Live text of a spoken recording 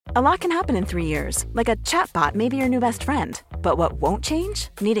A lot can happen in 3 years, like a chatbot may be your new best friend. But what won't change?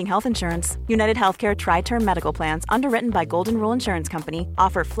 Needing health insurance. United Healthcare Tri-Term Medical Plans, underwritten by Golden Rule Insurance Company,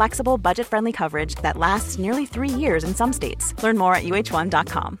 offer flexible, budget-friendly coverage that lasts nearly 3 years in some states. Learn more at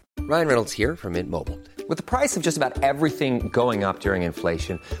uh1.com. Ryan Reynolds here from Mint Mobile. With the price of just about everything going up during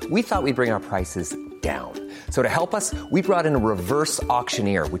inflation, we thought we'd bring our prices down. So to help us, we brought in a reverse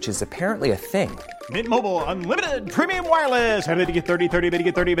auctioneer, which is apparently a thing. Mint Mobile Unlimited Premium Wireless. How to get 30, 30, bit to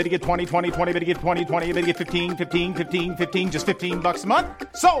get 30, bit to get 20, 20, 20, bit to get 20, 20, bit to get 15, 15, 15, 15, just $15 a month?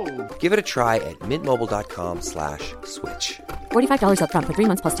 Sold! Give it a try at mintmobile.com/switch. $45 up front for 3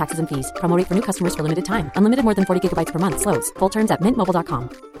 months plus taxes and fees. Promo rate for new customers for limited time. Unlimited more than 40 gigabytes per month. Slows full terms at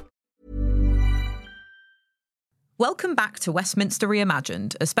mintmobile.com. Welcome back to Westminster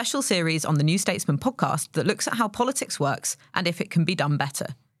Reimagined, a special series on the New Statesman podcast that looks at how politics works and if it can be done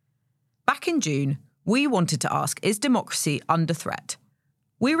better. Back in June, we wanted to ask, is democracy under threat?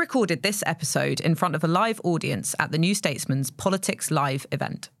 We recorded this episode in front of a live audience at the New Statesman's Politics Live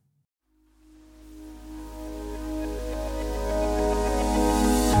event.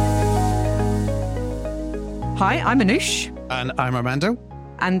 Hi, I'm Anoush. And I'm Armando.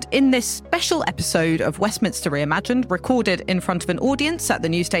 And in this special episode of Westminster Reimagined, recorded in front of an audience at the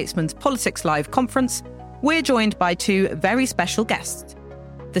New Statesman's Politics Live conference, we're joined by two very special guests.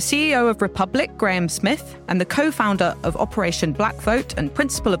 The CEO of Republic, Graham Smith, and the co-founder of Operation Black Vote and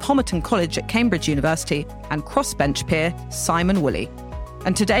principal of Homerton College at Cambridge University and crossbench peer, Simon Woolley.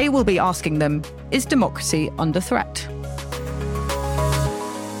 And today we'll be asking them, is democracy under threat?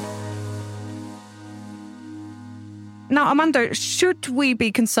 Now, Armando, should we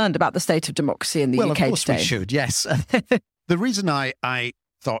be concerned about the state of democracy in the UK today? Well, of course we should, yes. The reason I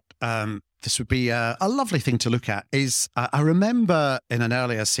thought this would be a lovely thing to look at is I remember in an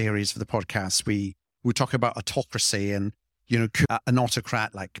earlier series of the podcast, we talk about autocracy and, you know, could an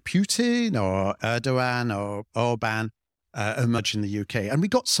autocrat like Putin or Erdogan or Orban emerge in the UK. And we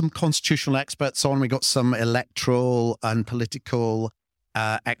got some constitutional experts on, we got some electoral and political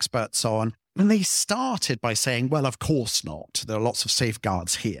experts on. And they started by saying, well, of course not. There are lots of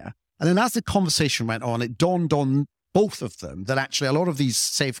safeguards here. And then as the conversation went on, it dawned on both of them that actually a lot of these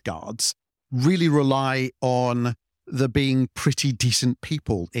safeguards really rely on there being pretty decent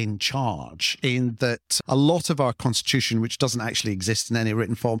people in charge, in that a lot of our constitution, which doesn't actually exist in any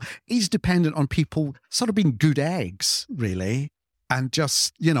written form, is dependent on people sort of being good eggs, really, and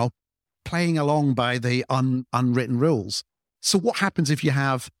just, you know, playing along by the unwritten rules. So what happens if you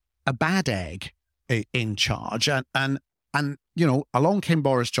have a bad egg in charge? And you know, along came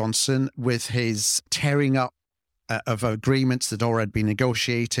Boris Johnson with his tearing up of agreements that already been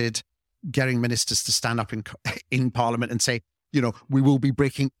negotiated, getting ministers to stand up in Parliament and say, you know, we will be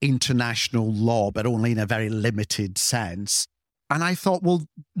breaking international law, but only in a very limited sense. And I thought, well,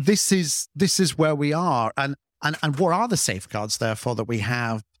 this is where we are. And what are the safeguards, therefore, that we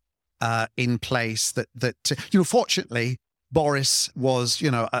have in place that you know, fortunately, Boris was,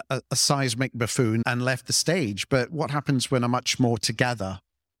 you know, a seismic buffoon and left the stage. But what happens when a much more together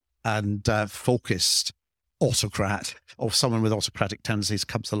and focused autocrat or someone with autocratic tendencies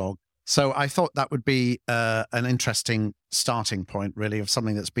comes along? So I thought that would be an interesting starting point, really, of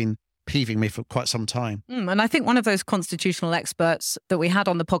something that's been peeving me for quite some time. And I think one of those constitutional experts that we had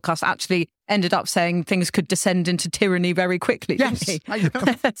on the podcast actually ended up saying things could descend into tyranny very quickly. Yes, didn't he? I know.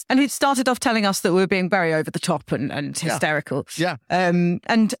 And he started off telling us that we were being very over the top and hysterical. Yeah.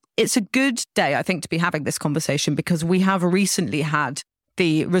 And it's a good day, I think, to be having this conversation because we have recently had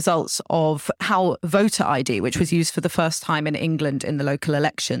the results of how voter ID, which was used for the first time in England in the local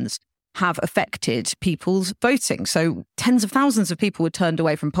elections, have affected people's voting. So tens of thousands of people were turned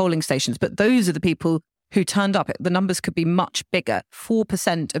away from polling stations, but those are the people who turned up. The numbers could be much bigger.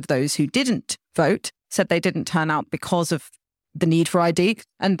 4% of those who didn't vote said they didn't turn out because of the need for ID,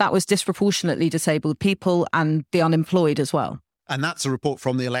 and that was disproportionately disabled people and the unemployed as well. And that's a report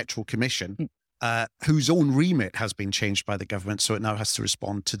from the Electoral Commission, whose own remit has been changed by the government, so it now has to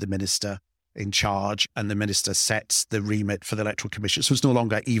respond to the minister in charge, and the minister sets the remit for the Electoral Commission. So it's no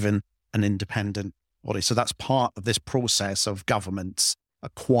longer even an independent body. So that's part of this process of governments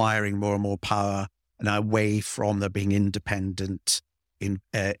acquiring more and more power and away from there being independent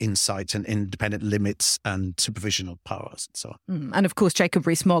insight and independent limits and supervisional powers and so on. And of course, Jacob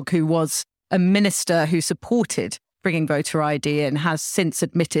Rees-Mogg, who was a minister who supported bringing voter ID in, has since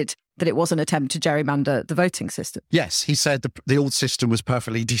admitted that it was an attempt to gerrymander the voting system. Yes, he said the old system was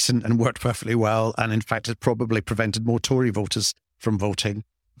perfectly decent and worked perfectly well, and in fact it probably prevented more Tory voters from voting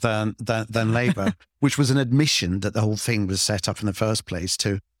than Labour, which was an admission that the whole thing was set up in the first place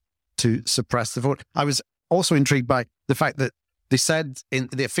to suppress the vote. I was also intrigued by the fact that They said in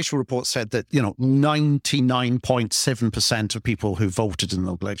the official report said that, 99.7% of people who voted in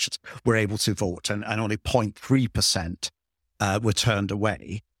the elections were able to vote and only 0.3% were turned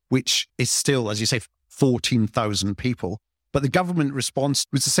away, which is still, as you say, 14,000 people. But the government response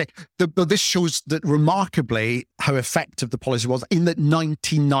was to say, but this shows that remarkably how effective the policy was in that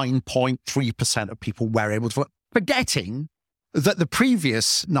 99.3% of people were able to vote, forgetting that the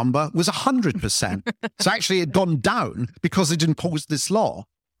previous number was 100%. So actually it had gone down because they didn't impose this law.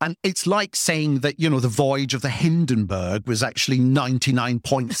 And it's like saying that, the voyage of the Hindenburg was actually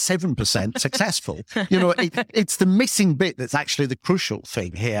 99.7% successful. It's the missing bit that's actually the crucial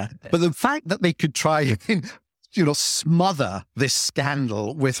thing here. But the fact that they could try and, smother this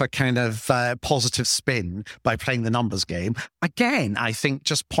scandal with a kind of positive spin by playing the numbers game, again, I think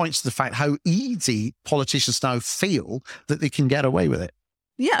just points to the fact how easy politicians now feel that they can get away with it.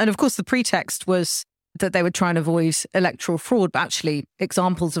 Yeah, and of course the pretext was that they would try and avoid electoral fraud, but actually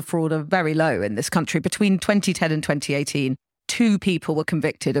examples of fraud are very low in this country. Between 2010 and 2018, 2 people were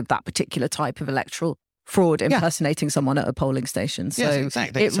convicted of that particular type of electoral fraud, impersonating someone at a polling station. So yes,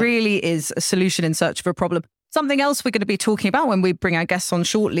 exactly. It really is a solution in search of a problem. Something else we're going to be talking about when we bring our guests on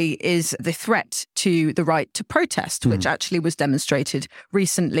shortly is the threat to the right to protest, which actually was demonstrated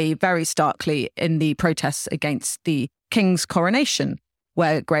recently very starkly in the protests against the King's coronation,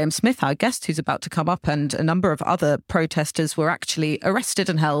 where Graham Smith, our guest who's about to come up, and a number of other protesters were actually arrested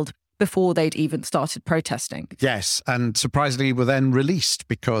and held before they'd even started protesting. Yes, and surprisingly were then released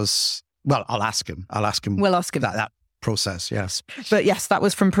because, well, I'll ask him. We'll ask him. That process, yes. But yes, that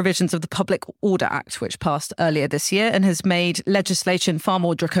was from provisions of the Public Order Act, which passed earlier this year and has made legislation far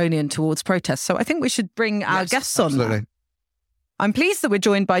more draconian towards protests. So I think we should bring our guests on. Absolutely. I'm pleased that we're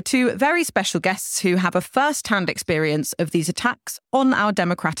joined by 2 very special guests who have a first-hand experience of these attacks on our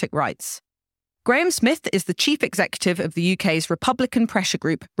democratic rights. Graham Smith is the chief executive of the UK's Republican pressure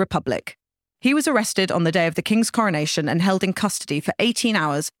group, Republic. He was arrested on the day of the King's coronation and held in custody for 18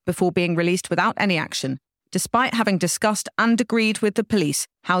 hours before being released without any action, despite having discussed and agreed with the police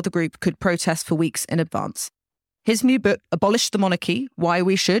how the group could protest for weeks in advance. His new book, Abolish the Monarchy, Why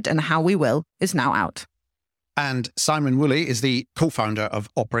We Should and How We Will, is now out. And Simon Woolley is the co-founder of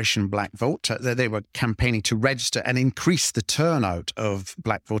Operation Black Vote. They were campaigning to register and increase the turnout of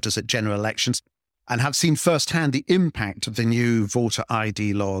black voters at general elections and have seen firsthand the impact of the new voter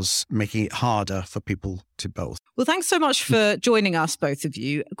ID laws, making it harder for people to vote. Well, thanks so much for joining us, both of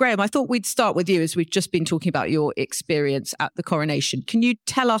you. Graham, I thought we'd start with you as we've just been talking about your experience at the coronation. Can you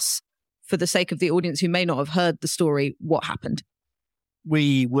tell us, for the sake of the audience who may not have heard the story, what happened?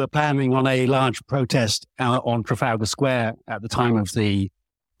 We were planning on a large protest out on Trafalgar Square at the time of the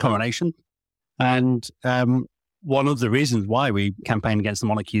coronation. And one of the reasons why we campaign against the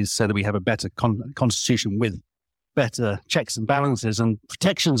monarchy is so that we have a better constitution with better checks and balances and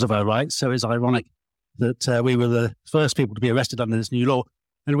protections of our rights. So it's ironic that we were the first people to be arrested under this new law.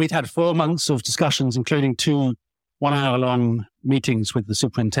 And we'd had 4 months of discussions, including 2 one-hour-long meetings with the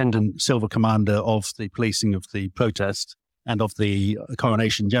superintendent, silver commander of the policing of the protest and of the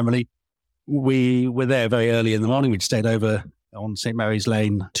coronation generally. We were there very early in the morning. We'd stayed over on St. Mary's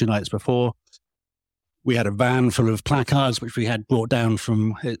Lane 2 nights before. We had a van full of placards, which we had brought down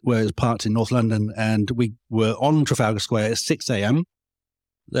from where it was parked in North London, and we were on Trafalgar Square at 6 a.m.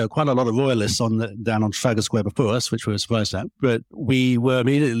 There were quite a lot of royalists down on Trafalgar Square before us, which we were surprised at, but we were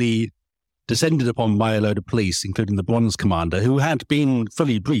immediately descended upon by a load of police, including the bronze commander, who had been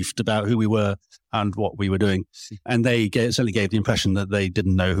fully briefed about who we were and what we were doing. And they certainly gave the impression that they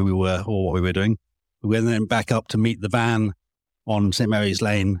didn't know who we were or what we were doing. We went then back up to meet the van on St. Mary's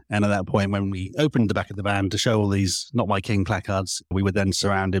Lane. And at that point, when we opened the back of the van to show all these Not My King placards, we were then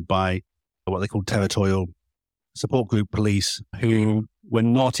surrounded by what they call territorial support group police, who were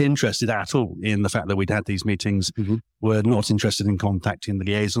not interested at all in the fact that we'd had these meetings, were not interested in contacting the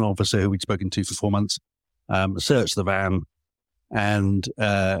liaison officer who we'd spoken to for 4 months, searched the van and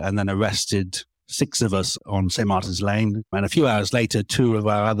then arrested 6 of us on St. Martin's Lane. And a few hours later, 2 of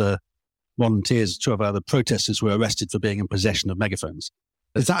our other volunteers, 2 of our other protesters were arrested for being in possession of megaphones.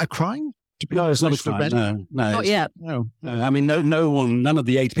 Is that a crime? No, it's not a crime. No. Not yet. No. I mean, none of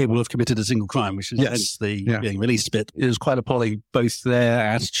the 8 people have committed a single crime, which is hence the being released bit. It was quite appalling, both their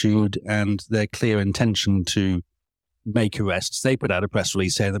attitude and their clear intention to make arrests. They put out a press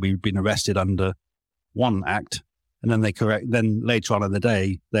release saying that we'd been arrested under one act, and then then later on in the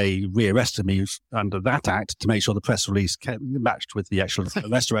day, they rearrested me under that act to make sure the press release matched with the actual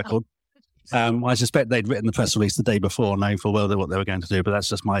arrest record. I suspect they'd written the press release the day before, knowing full well what they were going to do, but that's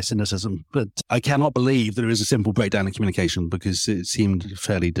just my cynicism. But I cannot believe there is a simple breakdown in communication, because it seemed a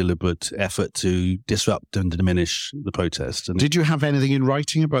fairly deliberate effort to disrupt and diminish the protest. And did you have anything in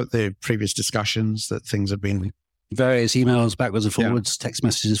writing about the previous discussions, that things had been... Various emails backwards and forwards, text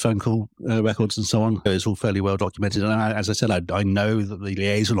messages, phone call records and so on. It's all fairly well documented. And as I said, I know that the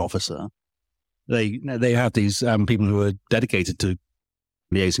liaison officer, they have these people who are dedicated to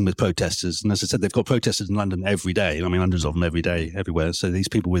liaising with protesters. And as I said, they've got protesters in London every day. I mean, hundreds of them every day, everywhere. So these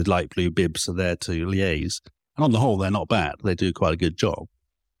people with light blue bibs are there to liaise. And on the whole, they're not bad. They do quite a good job.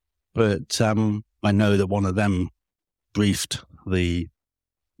 But I know that one of them briefed the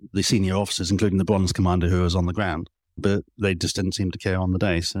senior officers, including the bronze commander who was on the ground, but they just didn't seem to care on the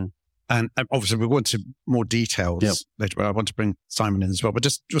day. So, and obviously we'll go into more details later, but I want to bring Simon in as well. But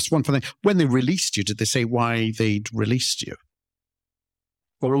just one thing. When they released you, did they say why they'd released you?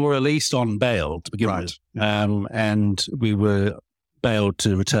 Well, we were released on bail to begin with, and we were bailed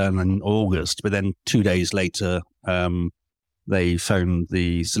to return in August. But then 2 days later, they phoned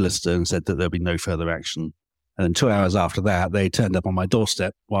the solicitor and said that there'd be no further action. And then 2 hours after that, they turned up on my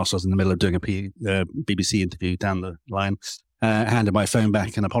doorstep whilst I was in the middle of doing a BBC interview down the line, handed my phone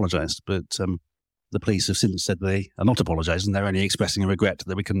back and apologised. But the police have since said they are not apologising. They're only expressing a regret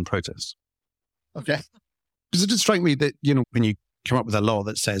that we couldn't protest. Okay. Because it did strike me that, when you come up with a law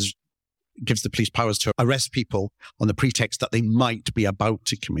that says, gives the police powers to arrest people on the pretext that they might be about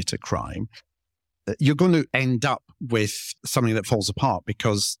to commit a crime, you're going to end up with something that falls apart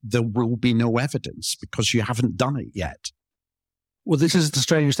because there will be no evidence because you haven't done it yet. Well, this is the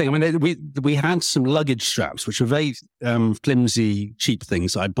strange thing. I mean, we had some luggage straps, which were very flimsy, cheap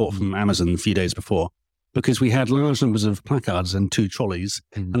things I bought from Amazon a few days before, because we had large numbers of placards and 2 trolleys.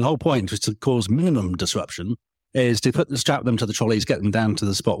 And the whole point was to cause minimum disruption, is to strap them to the trolleys, get them down to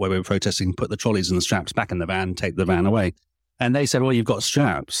the spot where we were protesting, put the trolleys and the straps back in the van, take the van away. And they said, well, you've got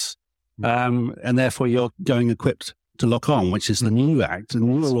straps. And therefore you're going equipped to lock on, which is the new act, and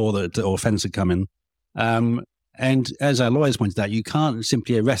new law that offence had come in. And as our lawyers pointed out, you can't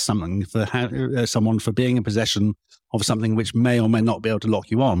simply arrest someone for being in possession of something which may or may not be able to lock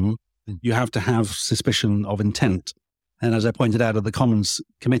you on. You have to have suspicion of intent. And as I pointed out at the Commons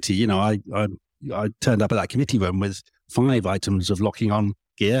Committee, I turned up at that committee room with 5 items of locking on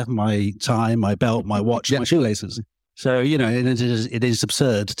gear: my tie, my belt, my watch, my shoelaces. So, it is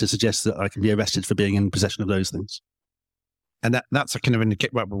absurd to suggest that I can be arrested for being in possession of those things. And that's a kind of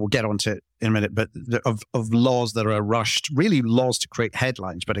indicator, well, we'll get onto it in a minute, but of laws that are rushed, really laws to create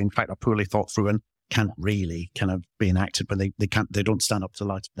headlines, but in fact are poorly thought through and can't really kind of be enacted, but they don't stand up to the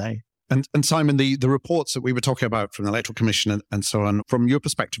light of day. And Simon, the reports that we were talking about from the Electoral Commission and so on, from your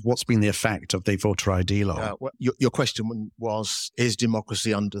perspective, what's been the effect of the voter ID law? Well, your question was, is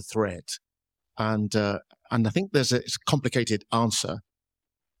democracy under threat? And I think there's a complicated answer.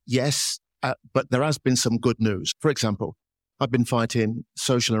 Yes, but there has been some good news. For example, I've been fighting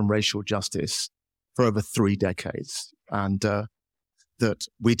social and racial justice for over 3 decades, and that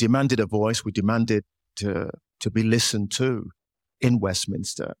we demanded a voice, we demanded to be listened to in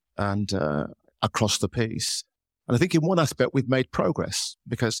Westminster and across the piece. And I think in one aspect we've made progress,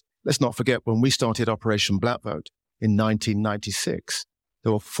 because let's not forget, when we started Operation Black Vote in 1996,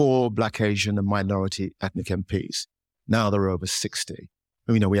 there were 4 Black, Asian and minority ethnic MPs. Now there are over 60.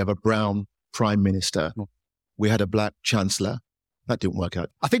 We have a brown prime minister. We had a Black chancellor. That didn't work out.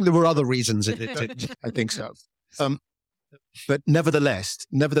 I think there were other reasons. I think so. But nevertheless,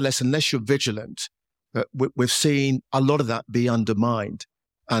 unless you're vigilant, we've seen a lot of that be undermined.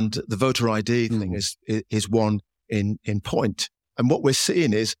 And the voter ID thing is one in point. And what we're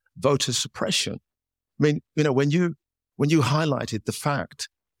seeing is voter suppression. I mean, when you highlighted the fact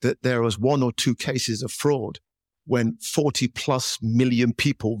that there was 1 or 2 cases of fraud when 40 plus million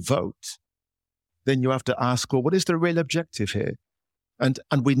people vote, then you have to ask, well, what is the real objective here? And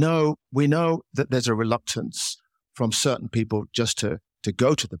we know that there's a reluctance from certain people just to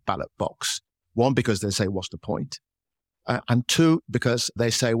go to the ballot box. 1, because they say, what's the point? And 2, because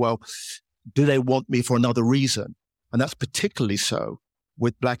they say, well, do they want me for another reason? And that's particularly so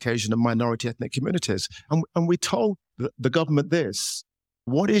with Black, Asian and minority ethnic communities. And we told the government this: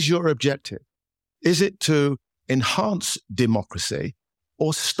 what is your objective? Is it to enhance democracy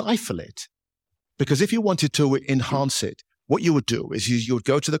or stifle it? Because if you wanted to enhance it, what you would do is you would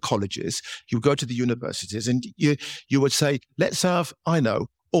go to the colleges, you would go to the universities, and you would say, let's have,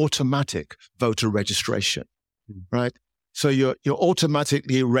 automatic voter registration, right? So you're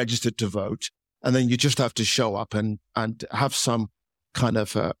automatically registered to vote, and then you just have to show up and have some kind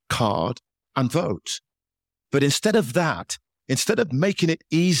of a card and vote. But instead of that, instead of making it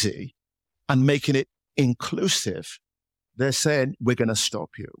easy and making it inclusive, they're saying, we're going to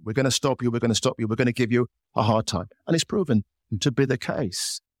stop you. We're going to stop you. We're going to stop you. We're going to give you a hard time. And it's proven to be the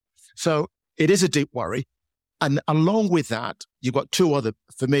case. So it is a deep worry. And along with that, you've got two other,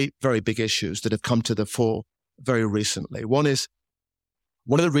 for me, very big issues that have come to the fore very recently. One is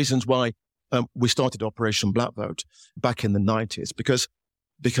one of the reasons why we started Operation Black Vote back in the 90s, because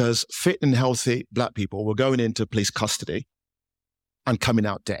fit and healthy Black people were going into police custody and coming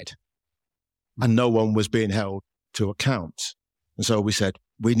out dead. And no one was being held to account. And so we said,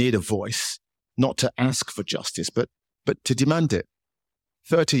 we need a voice, not to ask for justice, but to demand it.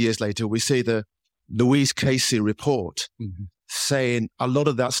 30 years later, we see the Louise Casey report saying a lot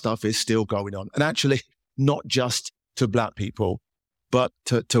of that stuff is still going on. And actually, not just to Black people, but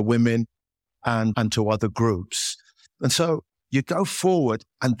to women and to other groups. And so you go forward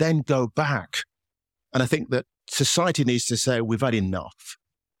and then go back. And I think that society needs to say, we've had enough.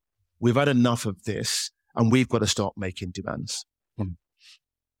 We've had enough of this, and we've got to start making demands.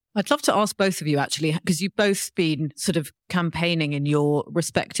 I'd love to ask both of you, actually, because you've both been sort of campaigning in your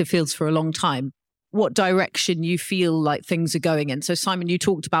respective fields for a long time, what direction you feel like things are going in. So, Simon, you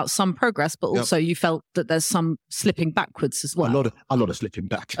talked about some progress, but also you felt that there's some slipping backwards as well. A lot of slipping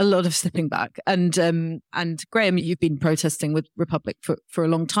back. A lot of slipping back. And Graham, you've been protesting with Republic for a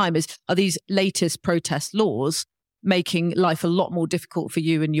long time. Are these latest protest laws making life a lot more difficult for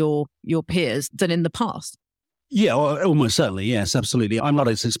you and your peers than in the past? Yeah, well, almost certainly. Yes, absolutely. I'm not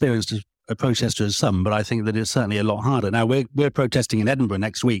as experienced a protester as some, but I think that it's certainly a lot harder. Now, we're protesting in Edinburgh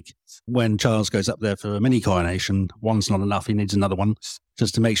next week when Charles goes up there for a mini coronation. One's not enough. He needs another one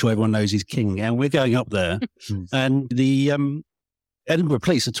just to make sure everyone knows he's king. And we're going up there. And the Edinburgh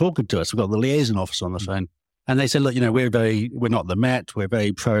police are talking to us. We've got the liaison officer on the phone. And they said, look, we're not the Met. We're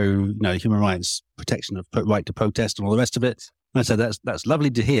very pro, human rights protection of right to protest and all the rest of it. And I said, that's lovely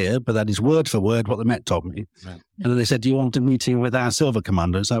to hear, but that is word for word what the Met told me. Right. And then they said, do you want a meeting with our Silver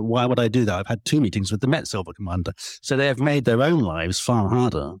Commander? It's like, why would I do that? I've had 2 meetings with the Met Silver Commander. So they have made their own lives far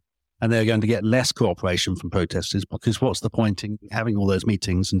harder, and they're going to get less cooperation from protesters, because what's the point in having all those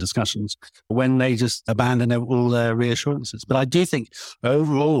meetings and discussions when they just abandon all their reassurances? But I do think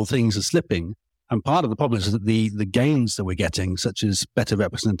overall things are slipping. And part of the problem is that the gains that we're getting, such as better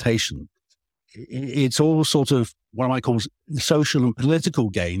representation, it's all sort of what I might call social and political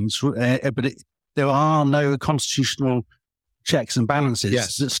gains, but there are no constitutional checks and balances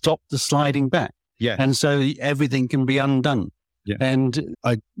that stop the sliding back. Yeah. And so everything can be undone. Yeah. And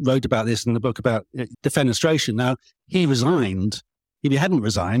I wrote about this in the book about defenestration. Now, he resigned. If he hadn't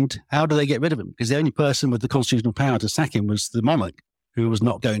resigned, how do they get rid of him? Because the only person with the constitutional power to sack him was the monarch, who was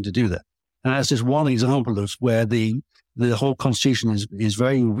not going to do that. And that's just one example of where the whole constitution is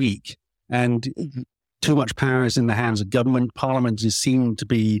very weak, and too much power is in the hands of government. Parliament is seen to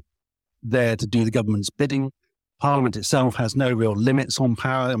be there to do the government's bidding. Parliament itself has no real limits on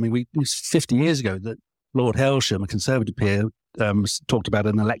power. I mean, it was 50 years ago that Lord Hailsham, a Conservative peer, talked about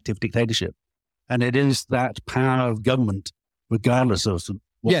an elective dictatorship. And it is that power of government, regardless of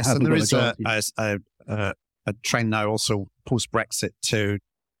what happens. Yes, and there is a trend now also post-Brexit to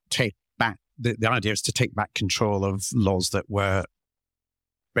take back, the idea is to take back control of laws that were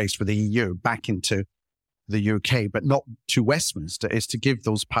based with the EU back into the UK, but not to Westminster, is to give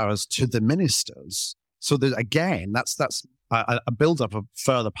those powers to the ministers. So that, again, that's a build-up of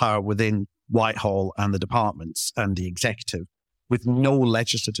further power within Whitehall and the departments and the executive with no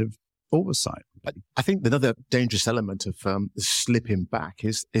legislative oversight. But I think another dangerous element of slipping back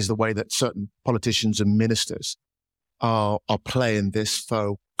is the way that certain politicians and ministers are playing this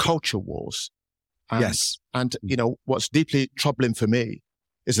faux culture wars. And, what's deeply troubling for me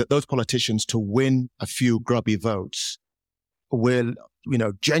is that those politicians, to win a few grubby votes, will,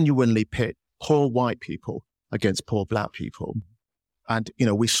 genuinely pit poor white people against poor Black people. And,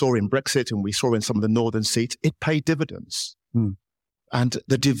 we saw in Brexit and we saw in some of the northern seats, it paid dividends. And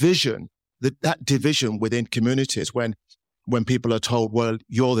the division, that division within communities, when people are told, well,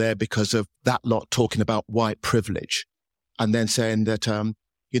 you're there because of that lot talking about white privilege, and then saying that,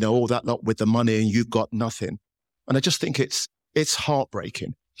 all that lot with the money and you've got nothing. And I just think it's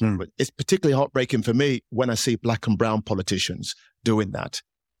heartbreaking. But it's particularly heartbreaking for me when I see Black and brown politicians doing that.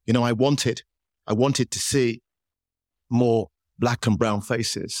 I wanted to see more Black and brown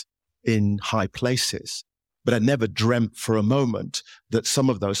faces in high places, but I never dreamt for a moment that some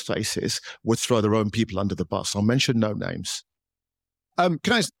of those faces would throw their own people under the bus. I'll mention no names. Can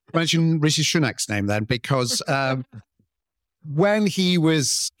I mention Rishi Sunak's name then? Because when he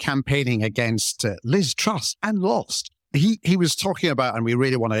was campaigning against Liz Truss and lost, he was talking about, and we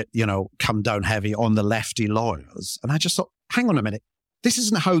really want to, come down heavy on the lefty lawyers. And I just thought, hang on a minute. this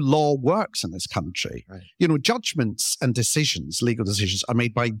isn't how law works in this country. Right. You know, judgments and decisions, legal decisions, are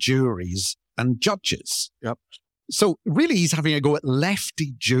made by juries and judges. Yep. So really, he's having a go at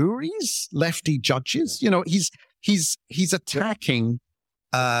lefty juries, lefty judges. You know, he's attacking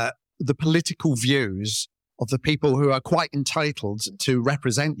the political views of the people who are quite entitled to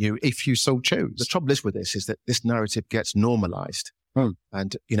represent you if you so choose. The trouble is with this is that this narrative gets normalized.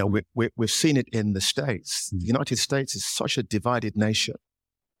 And, you know, we've seen it in the States. The United States is such a divided nation.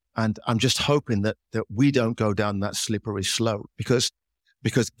 And I'm just hoping that we don't go down that slippery slope because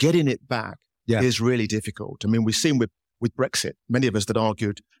getting it back is really difficult. I mean, we've seen with Brexit, many of us that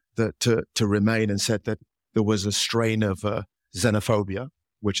argued that to remain and said that there was a strain of xenophobia,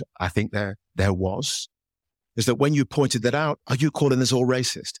 which I think there was, is that when you pointed that out, are you calling us all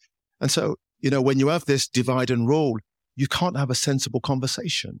racist? And so, you know, when you have this divide and rule, you can't have a sensible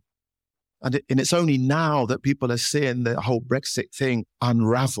conversation. And it's only now that people are seeing the whole Brexit thing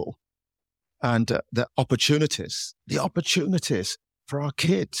unravel and the opportunities for our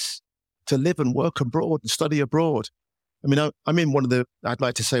kids to live and work abroad and study abroad. I mean, I'm in I'd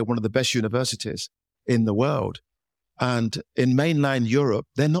like to say one of the best universities in the world. And in mainland Europe,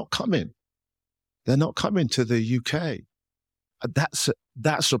 they're not coming. They're not coming to the UK.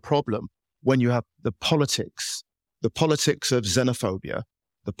 That's a problem when you have the politics of xenophobia,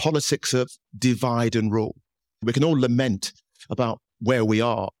 the politics of divide and rule. We can all lament about where we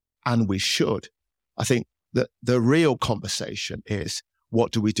are, and we should. I think that the real conversation is,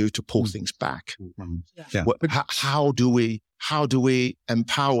 what do we do to pull things back? Yeah. How do we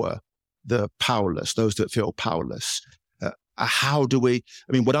empower the powerless, those that feel powerless?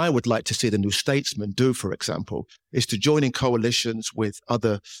 What I would like to see the New Statesman do, for example, is to join in coalitions with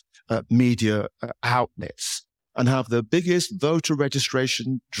other media outlets and have the biggest voter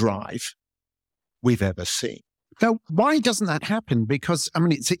registration drive we've ever seen. Now, why doesn't that happen? Because, I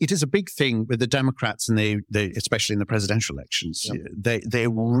mean, it is a big thing with the Democrats, and they especially in the presidential elections. Yep. They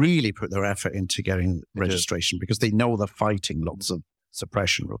really put their effort into getting registration because they know they're fighting lots of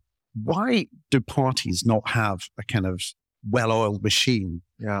suppression. Why do parties not have a kind of well-oiled machine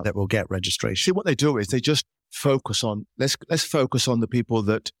that will get registration? See, what they do is they just focus on, let's focus on the people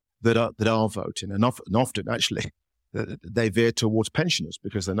that are voting. And often, actually, they veer towards pensioners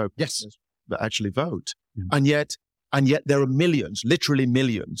because they know pensioners that actually vote. And yet there are millions, literally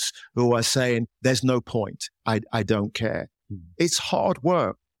millions, who are saying, there's no point. I don't care. It's hard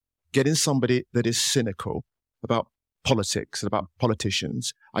work getting somebody that is cynical about politics and about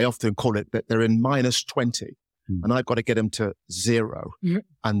politicians. I often call it that they're in -20 and I've got to get them to 0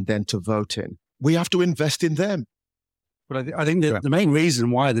 and then to vote in. We have to invest in them. But I think the main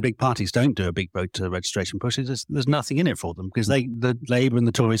reason why the big parties don't do a big voter registration push is there's nothing in it for them because the Labour and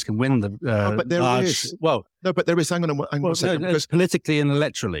the Tories can win the but there large... is. Well, no, but there is. Hang on a second. Because politically and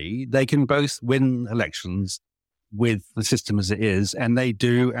electorally, they can both win elections with the system as it is, and they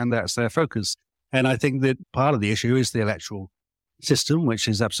do, and that's their focus. And I think that part of the issue is the electoral system, which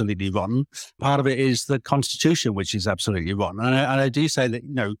is absolutely rotten. Part of it is the Constitution, which is absolutely rotten. And I do say that,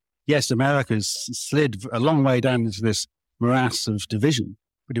 you know, yes, America's slid a long way down into this morass of division.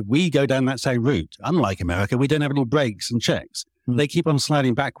 But if we go down that same route, unlike America, we don't have any brakes and checks. They keep on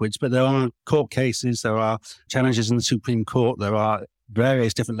sliding backwards, but there are court cases, there are challenges in the Supreme Court, there are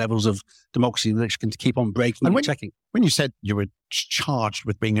various different levels of democracy that can keep on breaking and checking. When you said you were charged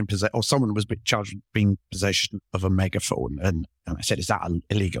with being in possession, or someone was charged with being in possession of a megaphone, and I said, is that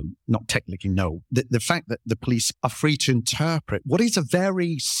illegal? Not technically, no. The fact that the police are free to interpret what is a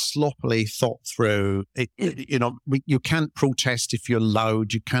very sloppily thought through, you can't protest if you're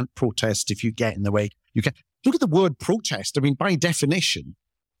loud, you can't protest if you get in the way. You can look at the word protest. I mean, by definition,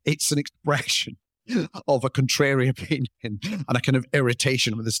 it's an expression of a contrary opinion and a kind of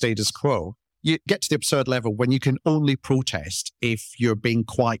irritation with the status quo. You get to the absurd level when you can only protest if you're being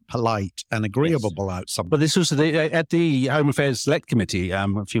quite polite and agreeable about something. But this was at the Home Affairs Select Committee a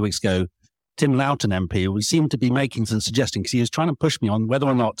few weeks ago. Tim Loughton MP seemed to be making some suggestions because he was trying to push me on whether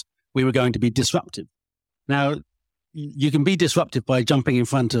or not we were going to be disruptive. Now, you can be disruptive by jumping in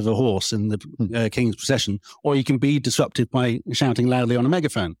front of a horse in the King's procession, or you can be disruptive by shouting loudly on a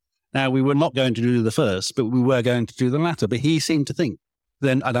megaphone. Now, we were not going to do the first, but we were going to do the latter. But he seemed to think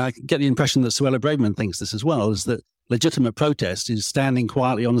then, and I get the impression that Suella Braverman thinks this as well, is that legitimate protest is standing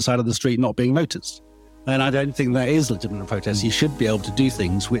quietly on the side of the street not being noticed. And I don't think that is legitimate protest. You should be able to do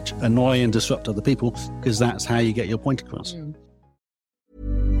things which annoy and disrupt other people because that's how you get your point across.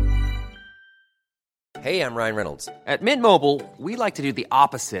 Hey, I'm Ryan Reynolds. At Mint Mobile, we like to do the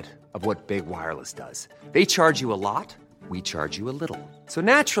opposite of what Big Wireless does. They charge you a lot. we charge you a little. So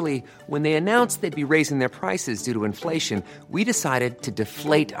naturally, when they announced they'd be raising their prices due to inflation, we decided to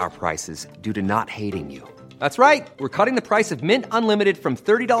deflate our prices due to not hating you. That's right. We're cutting the price of Mint Unlimited from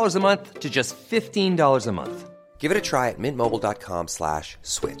 $30 a month to just $15 a month. Give it a try at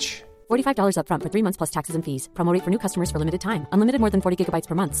mintmobile.com/switch. $45 up front for 3 months plus taxes and fees. Promo rate for new customers for limited time. Unlimited more than 40 gigabytes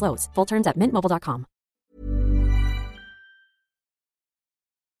per month. Slows full terms at mintmobile.com.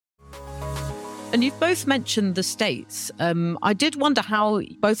 And you've both mentioned the States. I did wonder how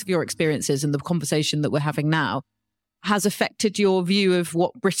both of your experiences and the conversation that we're having now has affected your view of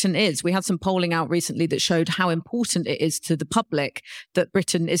what Britain is. We had some polling out recently that showed how important it is to the public that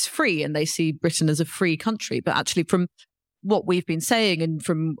Britain is free, and they see Britain as a free country. But actually, from what we've been saying and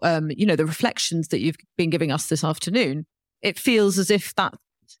from the reflections that you've been giving us this afternoon, it feels as if that's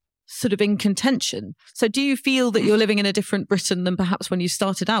sort of in contention. So do you feel that you're living in a different Britain than perhaps when you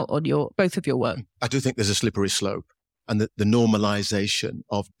started out on both of your work? I do think there's a slippery slope, and the normalization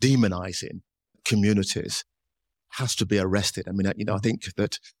of demonizing communities has to be arrested. I mean, I think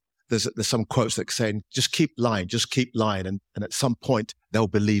that there's some quotes that saying, just keep lying, and at some point they'll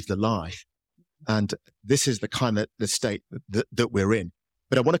believe the lie. And this is the kind of the state that we're in.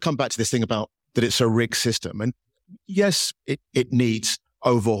 But I want to come back to this thing about that it's a rigged system. And yes, it needs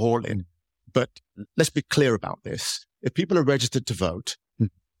overhauling. But let's be clear about this. If people are registered to vote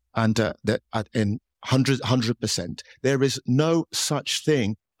and that in 100%, there is no such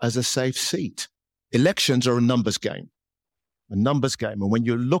thing as a safe seat. Elections are a numbers game. And when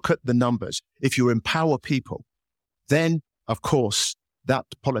you look at the numbers, if you empower people, then, of course, that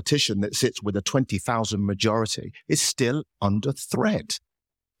politician that sits with a 20,000 majority is still under threat.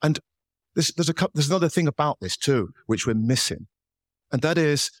 And there's another thing about this too, which we're missing. And that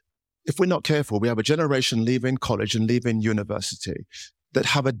is, if we're not careful, we have a generation leaving college and leaving university that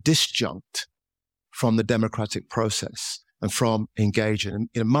have a disjunct from the democratic process and from engaging.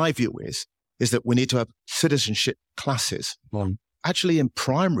 And my view is that we need to have citizenship classes, actually in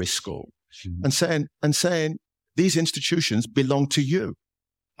primary school, and saying these institutions belong to you,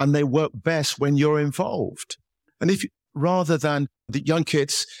 and they work best when you're involved. And rather than the young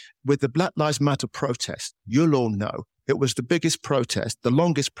kids with the Black Lives Matter protest, you'll all know it was the biggest protest, the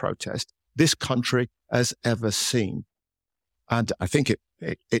longest protest this country has ever seen, and I think it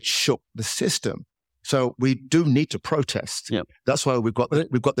shook the system. So we do need to protest. Yep. That's why we've got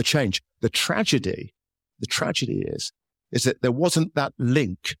the change. The tragedy is that there wasn't that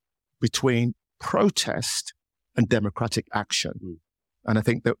link between protest and democratic action. And I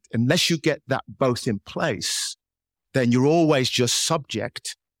think that unless you get that both in place, then you're always just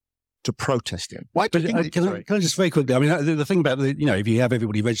subject to protesting. Why? Can I just very quickly? I mean, the thing about if you have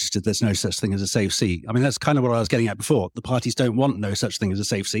everybody registered, there's no such thing as a safe seat. I mean, that's kind of what I was getting at before. The parties don't want no such thing as a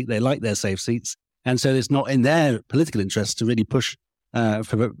safe seat. They like their safe seats. And so it's not in their political interest to really push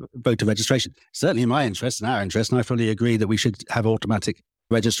for voter registration. Certainly in my interest and our interest, and I fully agree that we should have automatic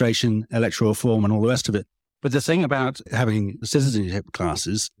registration, electoral form and all the rest of it. But the thing about having citizenship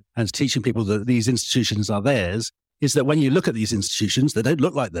classes and teaching people that these institutions are theirs is that when you look at these institutions, they don't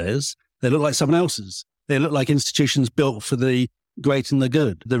look like theirs. They look like someone else's. They look like institutions built for the great and the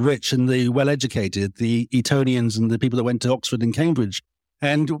good, the rich and the well-educated, the Etonians and the people that went to Oxford and Cambridge.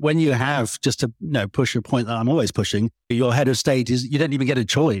 And when you have, just to push a point that I'm always pushing, your head of state is, you don't even get a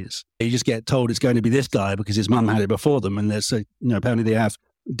choice. You just get told it's going to be this guy because his mum had it before them. And there's, apparently they have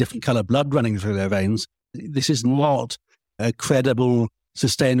different colour blood running through their veins. This is not a credible,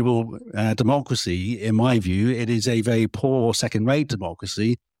 sustainable democracy, in my view. It is a very poor second-rate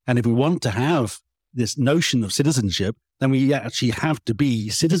democracy. And if we want to have this notion of citizenship, then we actually have to be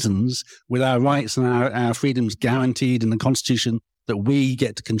citizens with our rights and our freedoms guaranteed in the Constitution that we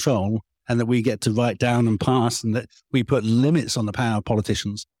get to control and that we get to write down and pass, and that we put limits on the power of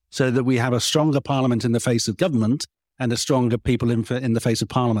politicians so that we have a stronger parliament in the face of government and a stronger people in the face of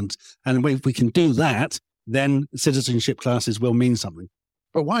parliament. And if we can do that, then citizenship classes will mean something.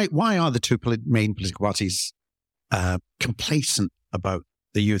 But why are the two main political parties complacent about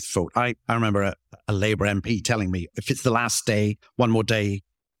the youth vote? I remember a Labour MP telling me, if it's the last day, one more day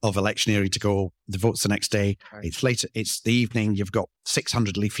of electioneering to go, the vote's the next day. Right. It's later, it's the evening, you've got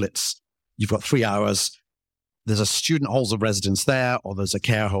 600 leaflets, you've got 3 hours. There's a student halls of residence there, or there's a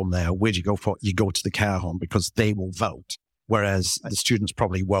care home there. Where do you go for? You go to the care home because they will vote, whereas the students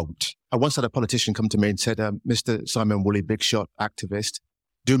probably won't. I once had a politician come to me and said, Mr. Simon Woolley, big shot activist,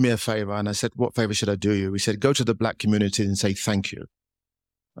 do me a favor. And I said, what favor should I do you? He said, go to the black community and say thank you.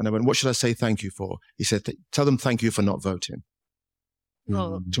 And I went, what should I say thank you for? He said, tell them thank you for not voting.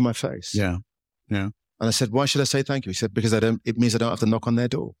 To my face. Yeah. And I said, why should I say thank you? He said, because it means I don't have to knock on their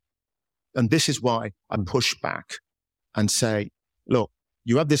door. And this is why I push back and say, look,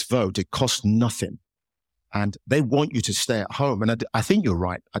 you have this vote, it costs nothing. And they want you to stay at home. And I think you're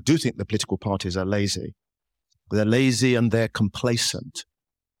right. I do think the political parties are lazy. They're lazy and they're complacent.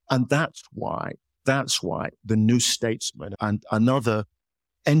 And that's why the New Statesman and other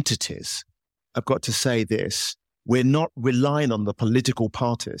entities have got to say this. We're not relying on the political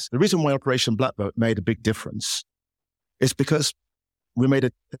parties. The reason why Operation Black Vote made a big difference is because we made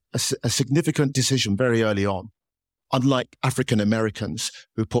a significant decision very early on. Unlike African Americans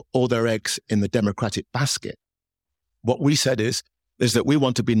who put all their eggs in the Democratic basket, what we said is that we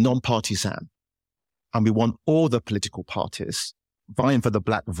want to be non-partisan and we want all the political parties vying for the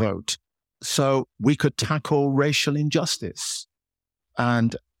black vote so we could tackle racial injustice.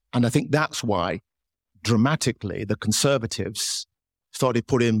 And I think that's why dramatically the Conservatives started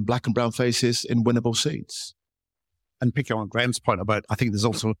putting black and brown faces in winnable seats. And picking on Graham's point about, I think there's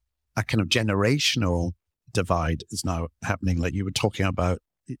also a kind of generational divide is now happening. Like you were talking about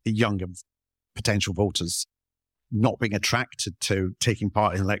younger potential voters not being attracted to taking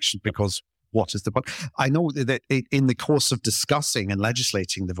part in elections because what is the point? I know that in the course of discussing and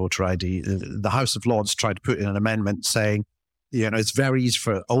legislating the voter ID, the House of Lords tried to put in an amendment saying, it's very easy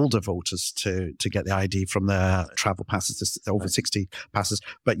for older voters to get the ID from their travel passes, over 60 passes,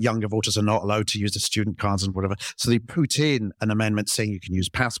 but younger voters are not allowed to use the student cards and whatever. So they put in an amendment saying you can use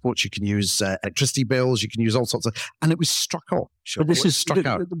passports, you can use electricity bills, you can use all sorts of, and it was struck off. But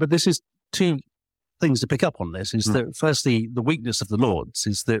this is two things to pick up on this, is that firstly, the weakness of the Lords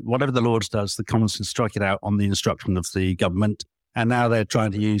is that whatever the Lords does, the Commons can strike it out on the instruction of the government. And now they're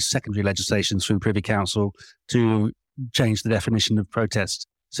trying to use secondary legislation through Privy Council to change the definition of protest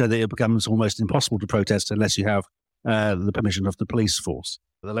so that it becomes almost impossible to protest unless you have the permission of the police force,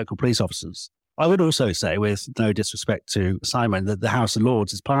 the local police officers. I would also say, with no disrespect to Simon, that the House of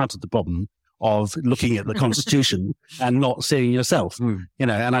Lords is part of the problem of looking at the Constitution and not seeing yourself. My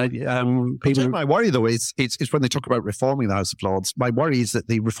worry, though, is when they talk about reforming the House of Lords, my worry is that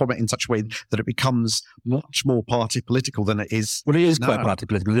they reform it in such a way that it becomes much more party political than it is. Well, it is quite party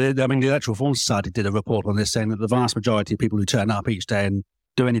political. I mean, the Electoral Reform Society did a report on this saying that the vast majority of people who turn up each day and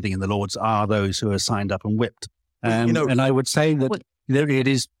do anything in the Lords are those who are signed up and whipped. And I would say that it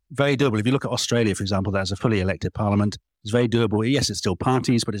is very doable. If you look at Australia, for example, that's a fully elected parliament. It's very doable. Yes, it's still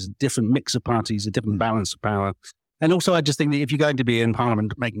parties, but it's a different mix of parties, a different balance of power. And also, I just think that if you're going to be in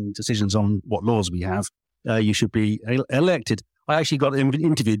Parliament making decisions on what laws we have, you should be elected. I actually got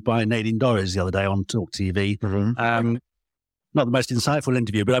interviewed by Nadine Dorries the other day on Talk TV. Mm-hmm. Not the most insightful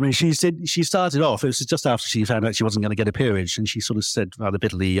interview, but I mean, she said she started off, it was just after she found out she wasn't going to get a peerage, and she sort of said rather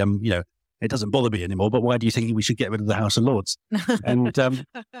bitterly, it doesn't bother me anymore, but why do you think we should get rid of the House of Lords?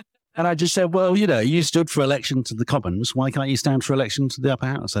 And I just said, well, you stood for election to the Commons. Why can't you stand for election to the upper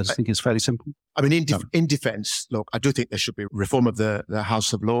house? I just think it's fairly simple. I mean, in defence, look, I do think there should be reform of the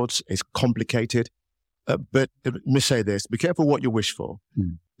House of Lords. It's complicated. But let me say this, be careful what you wish for.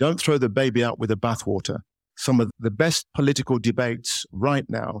 Don't throw the baby out with the bathwater. Some of the best political debates right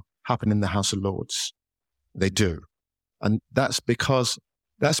now happen in the House of Lords. They do. And that's because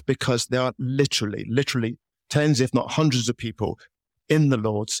there are literally tens, if not hundreds of people in the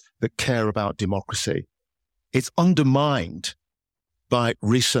Lords that care about democracy. It's undermined by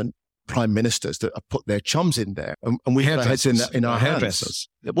recent prime ministers that have put their chums in there, and we have our heads in our hands.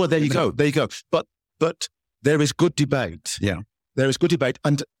 Well, there you go. But there is good debate. Yeah, there is good debate,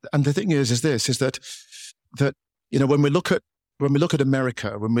 and the thing is that when we look at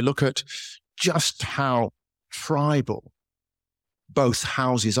America, when we look at just how tribal both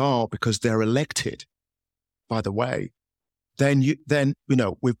houses are because they're elected, by the way, then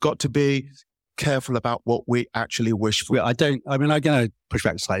we've got to be careful about what we actually wish for. I'm going to push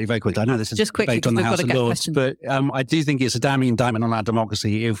back slightly very quickly. I know this is just quickly, debate on the House of Lords, but I do think it's a damning indictment on our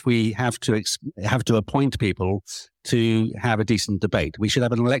democracy if we have to appoint people to have a decent debate. We should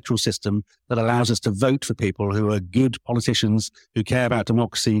have an electoral system that allows us to vote for people who are good politicians, who care about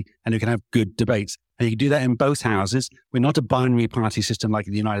democracy, and who can have good debates. And you can do that in both houses. We're not a binary party system like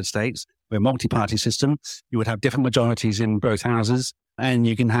in the United States. We're a multi-party system. You would have different majorities in both houses, and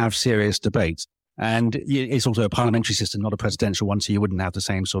you can have serious debates. And it's also a parliamentary system, not a presidential one, so you wouldn't have the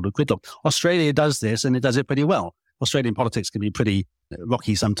same sort of gridlock. Australia does this, and it does it pretty well. Australian politics can be pretty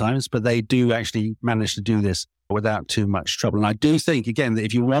rocky sometimes, but they do actually manage to do this without too much trouble. And I do think, again, that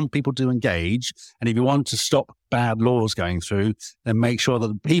if you want people to engage, and if you want to stop bad laws going through, then make sure that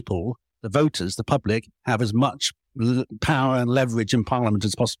the people, the voters, the public, have as much power and leverage in Parliament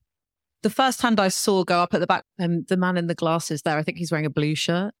as possible. The first hand I saw go up at the back, the man in the glasses there, I think he's wearing a blue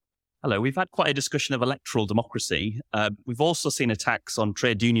shirt. Hello, we've had quite a discussion of electoral democracy. We've also seen attacks on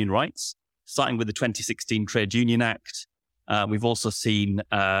trade union rights. starting with the 2016 Trade Union Act. We've also seen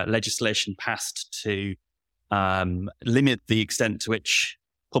legislation passed to limit the extent to which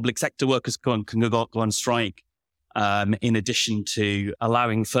public sector workers can go on strike, in addition to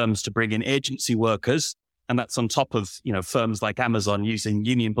allowing firms to bring in agency workers. And that's on top of, firms like Amazon using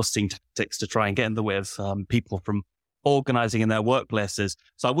union busting tactics to try and get in the way of people from organising in their workplaces.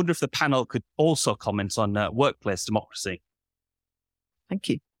 So I wonder if the panel could also comment on workplace democracy. Thank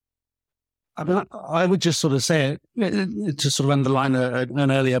you. I would just sort of say, to sort of underline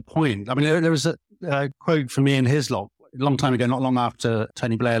an earlier point. I mean, there was a quote from Ian Hislop a long time ago, not long after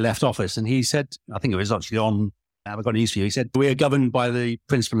Tony Blair left office. And he said, I think it was actually on I've got news for you. He said, we are governed by the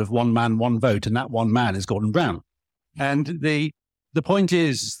principle of one man, one vote, and that one man is Gordon Brown. And the point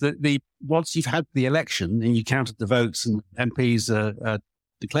is that once you've had the election and you counted the votes and MPs are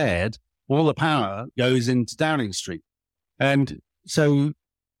declared, all the power goes into Downing Street. And so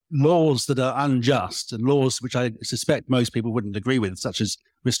laws that are unjust and laws which I suspect most people wouldn't agree with, such as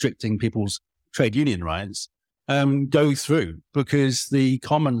restricting people's trade union rights, go through because the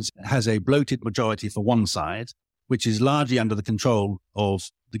Commons has a bloated majority for one side, which is largely under the control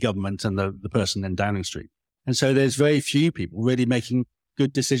of the government and the person in Downing Street. And so there's very few people really making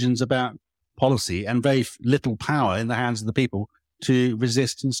good decisions about policy and very little power in the hands of the people to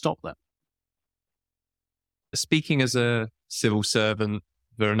resist and stop that. Speaking as a civil servant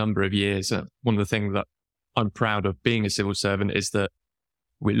for a number of years, one of the things that I'm proud of being a civil servant is that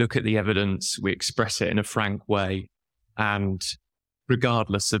we look at the evidence, we express it in a frank way, and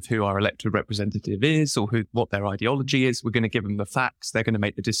regardless of who our elected representative is or what their ideology is, we're going to give them the facts, they're going to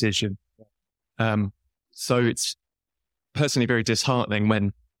make the decision. So it's personally very disheartening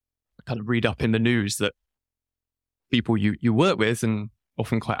when I kind of read up in the news that people you work with, and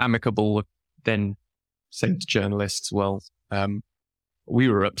often quite amicable, then saying to journalists, well, we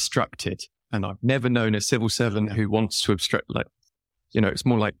were obstructed. And I've never known a civil servant who wants to obstruct, it's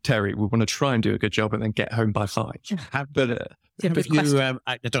more like Terry, we want to try and do a good job and then get home by 5. I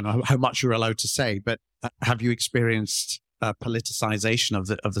don't know how much you're allowed to say, but have you experienced politicization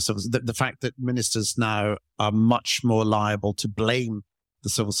of the civil, the fact that ministers now are much more liable to blame the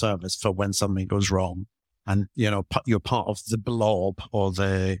civil service for when something goes wrong, and you're part of the blob or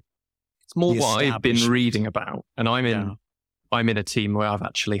the. It's more what I've been reading about, and I'm in a team where I've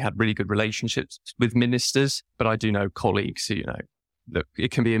actually had really good relationships with ministers, but I do know colleagues who that it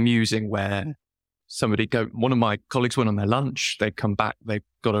can be amusing where one of my colleagues went on their lunch, they come back, they've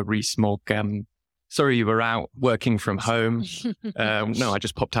got a re-smog. Sorry, you were out working from home. No, I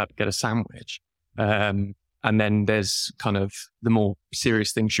just popped out to get a sandwich. And then there's kind of the more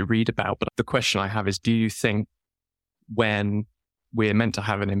serious things you read about. But the question I have is, do you think when we're meant to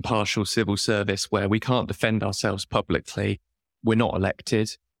have an impartial civil service where we can't defend ourselves publicly, we're not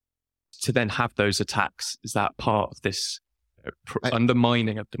elected, to then have those attacks, is that part of this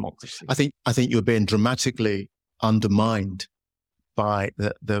undermining of democracy? I think you're being dramatically undermined by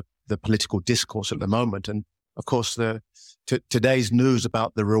the political discourse at the moment. And of course, today's news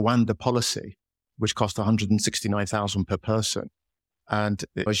about the Rwanda policy, which cost $169,000 per person. And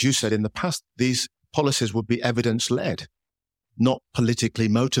as you said, in the past, these policies would be evidence-led, not politically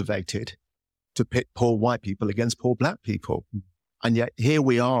motivated to pit poor white people against poor black people. And yet here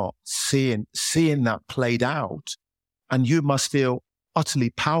we are seeing that played out. And you must feel utterly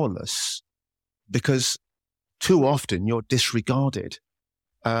powerless because too often you're disregarded.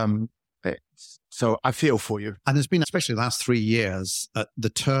 So I feel for you. And there's been, especially the last 3 years, the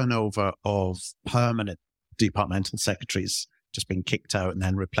turnover of permanent departmental secretaries just being kicked out and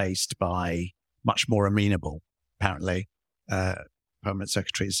then replaced by much more amenable, apparently, permanent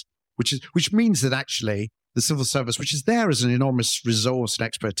secretaries, which means that actually the civil service, which is there as an enormous resource and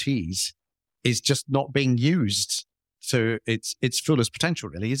expertise, is just not being used to its fullest potential,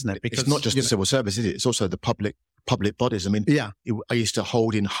 really, isn't it? Because it's not just the civil service, is it? It's also the public bodies. I mean, I used to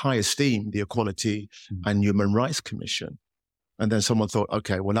hold in high esteem the Equality and Human Rights Commission, and then someone thought,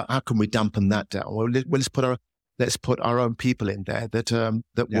 okay, well, how can we dampen that down? Well, let's put our own people in there that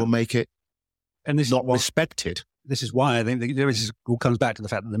will make it and this not respected. This is why I think this all comes back to the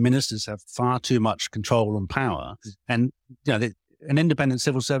fact that the ministers have far too much control and power, and an independent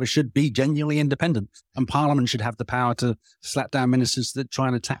civil service should be genuinely independent, and Parliament should have the power to slap down ministers that try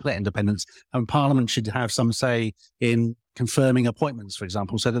and attack that independence, and Parliament should have some say in confirming appointments, for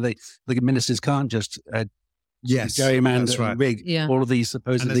example, so that the ministers can't just gerrymander and rig all of these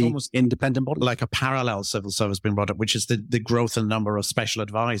supposedly independent bodies. Like a parallel civil service being brought up, which is the growth in the number of special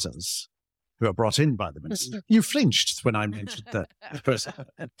advisors who are brought in by the minister. You flinched when I mentioned that person.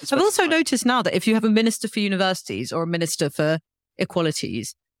 I've also noticed now that if you have a minister for universities or a minister for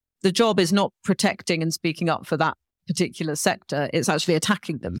equalities, the job is not protecting and speaking up for that particular sector. It's actually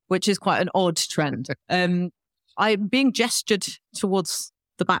attacking them, which is quite an odd trend. I'm being gestured towards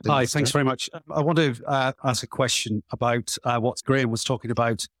the back. Hi, thanks very much. I want to ask a question about what Graham was talking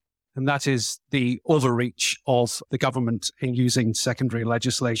about, and that is the overreach of the government in using secondary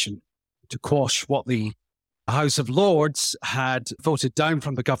legislation to quash what the House of Lords had voted down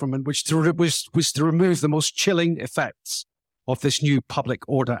from the government, which was to remove the most chilling effects of this new Public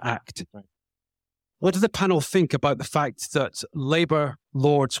Order Act. Right. What did the panel think about the fact that Labour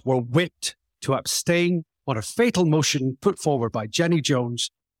Lords were whipped to abstain on a fatal motion put forward by Jenny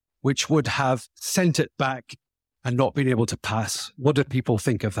Jones, which would have sent it back and not been able to pass? What did people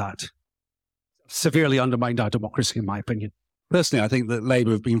think of that? Severely undermined our democracy, in my opinion. Personally, I think that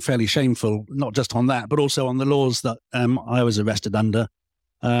Labour have been fairly shameful, not just on that, but also on the laws that I was arrested under.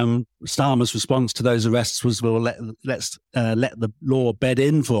 Starmer's response to those arrests was, well, let's let the law bed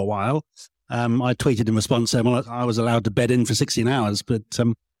in for a while. I tweeted in response saying, well, I was allowed to bed in for 16 hours, but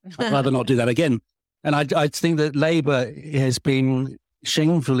I'd rather not do that again. And I think that Labour has been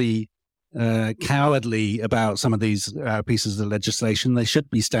shamefully cowardly about some of these pieces of legislation. They should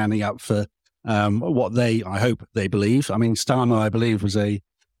be standing up for what I hope they believe. I mean, Starmer, I believe, was a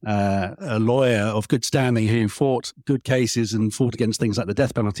lawyer of good standing who fought good cases and fought against things like the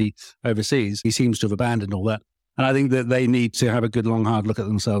death penalty overseas. He seems to have abandoned all that. And I think that they need to have a good, long, hard look at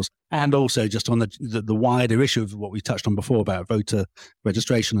themselves. And also just on the wider issue of what we touched on before about voter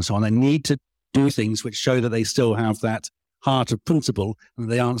registration and so on, they need to do things which show that they still have that heart of principle and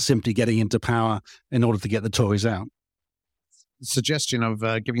they aren't simply getting into power in order to get the Tories out. Suggestion of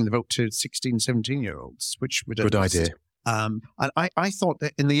giving the vote to 16, 17-year-olds, which would good idea. And I thought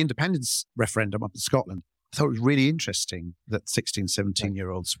that in the independence referendum up in Scotland, I thought it was really interesting that 16,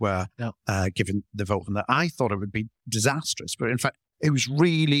 17-year-olds were given the vote, and that I thought it would be disastrous. But in fact, it was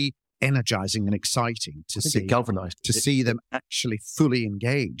really energizing and exciting to see galvanized to see them actually fully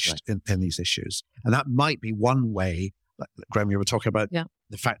engaged in these issues. And that might be one way. Like Graham, you were talking about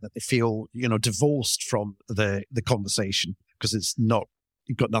the fact that they feel, divorced from the conversation because it's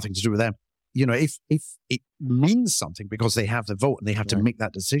got nothing to do with them. If it means something because they have the vote and they have to make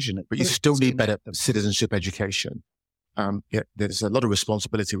that decision. But you still need better citizenship education. There's a lot of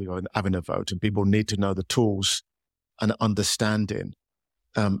responsibility with having a vote, and people need to know the tools and understanding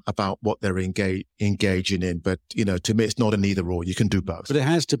about what they're engaging in. But, to me, it's not an either or. You can do both. But it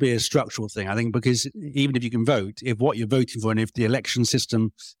has to be a structural thing, I think, because even if you can vote, if what you're voting for and if the election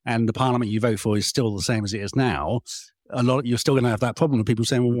system and the parliament you vote for is still the same as it is now, you're still going to have that problem of people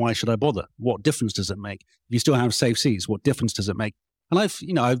saying, well, why should I bother? What difference does it make? If you still have safe seats, what difference does it make? And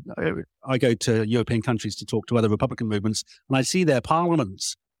I go to European countries to talk to other Republican movements, and I see their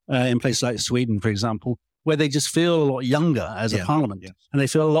parliaments in places like Sweden, for example, where they just feel a lot younger as a parliament, and they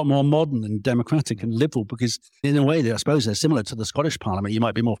feel a lot more modern and democratic and liberal because in a way, I suppose they're similar to the Scottish parliament you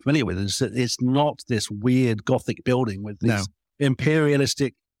might be more familiar with. It's not this weird Gothic building with these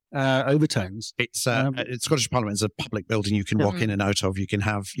imperialistic overtones. It's Scottish Parliament is a public building you can walk in and out of. You can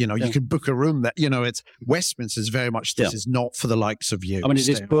have, you can book a room that, it's Westminster is very much, this is not for the likes of you. I mean, it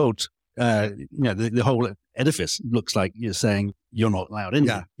is built, the whole edifice looks like you're saying you're not allowed in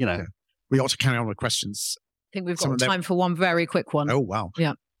there, We ought to carry on with questions. I think we've got time for one very quick one. Oh, wow.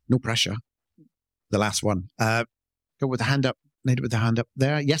 Yeah. No pressure. The last one. Go with the hand up. Need with the hand up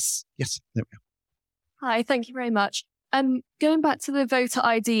there. Yes. There we go. Hi, thank you very much. Going back to the voter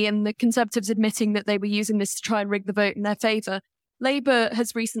ID and the Conservatives admitting that they were using this to try and rig the vote in their favour, Labour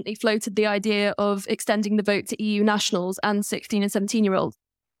has recently floated the idea of extending the vote to EU nationals and 16 and 17-year-olds.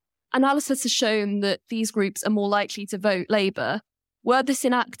 Analysis has shown that these groups are more likely to vote Labour. Were this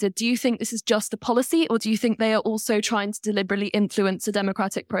enacted, do you think this is just a policy, or do you think they are also trying to deliberately influence a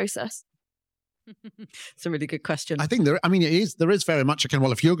democratic process? It's a really good question. I think there is very much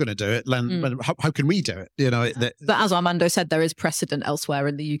if you're going to do it, then how can we do it? But as Armando said, there is precedent elsewhere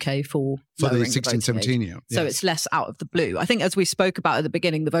in the UK for the 16, 17 year. So it's less out of the blue. I think as we spoke about at the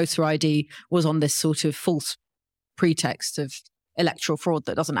beginning, the voter ID was on this sort of false pretext of electoral fraud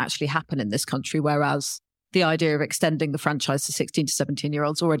that doesn't actually happen in this country, whereas the idea of extending the franchise to 16 to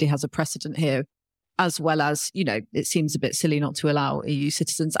 17-year-olds already has a precedent here, as well as, it seems a bit silly not to allow EU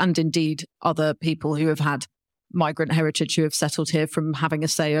citizens and indeed other people who have had migrant heritage who have settled here from having a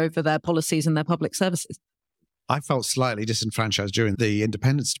say over their policies and their public services. I felt slightly disenfranchised during the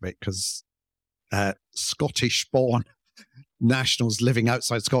independence debate because Scottish-born nationals living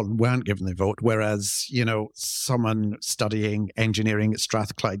outside Scotland weren't given the vote, whereas, someone studying engineering at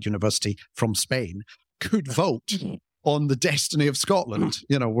Strathclyde University from Spain could vote on the destiny of Scotland,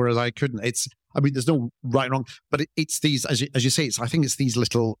 whereas I couldn't. I mean, there's no right and wrong, but it's these, as you say, I think it's these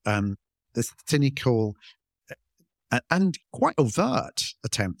little, this cynical and quite overt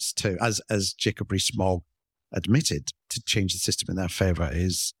attempts to, as Jacob Rees-Mogg admitted, to change the system in their favour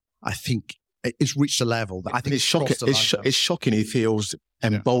is, I think, it's reached a level that I think it's shocking. It's shocking. He feels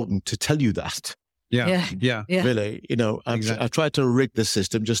emboldened to tell you that. Yeah. Really, I've tried to rig the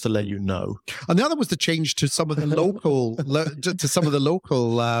system just to let you know. And the other was the change to some of the local,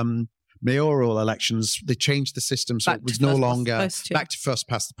 mayoral elections. They changed the system so it was no longer back to first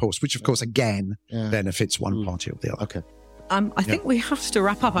past the post, which of course again benefits one party or the other. Okay. I think we have to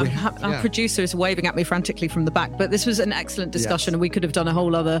wrap up. Our producer is waving at me frantically from the back, but this was an excellent discussion, and we could have done a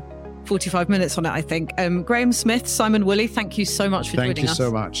whole other 45 minutes on it, I think. Graham Smith, Simon Woolley, thank you so much for joining us. Thank you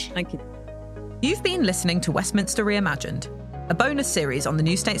so much. Thank you. You've been listening to Westminster Reimagined, a bonus series on the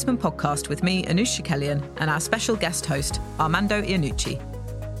New Statesman podcast with me, Anusha Kellyan, and our special guest host, Armando Iannucci.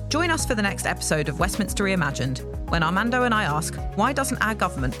 Join us for the next episode of Westminster Reimagined, when Armando and I ask, why doesn't our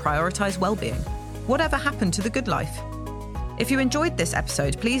government prioritise well-being? Whatever happened to the good life? If you enjoyed this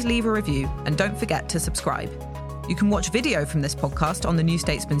episode, please leave a review and don't forget to subscribe. You can watch video from this podcast on the New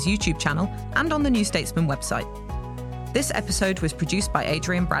Statesman's YouTube channel and on the New Statesman website. This episode was produced by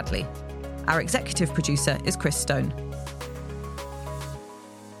Adrian Bradley. Our executive producer is Chris Stone.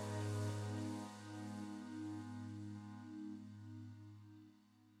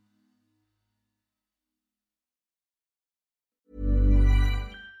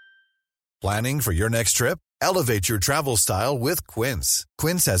 Planning for your next trip? Elevate your travel style with Quince.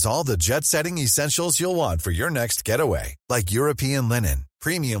 Quince has all the jet-setting essentials you'll want for your next getaway, like European linen,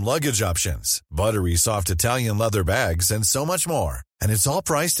 premium luggage options, buttery soft Italian leather bags, and so much more. And it's all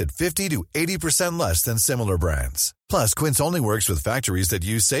priced at 50 to 80% less than similar brands. Plus, Quince only works with factories that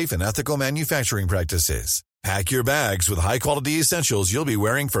use safe and ethical manufacturing practices. Pack your bags with high-quality essentials you'll be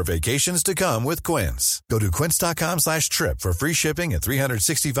wearing for vacations to come with Quince. Go to quince.com/trip for free shipping and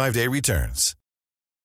 365-day returns.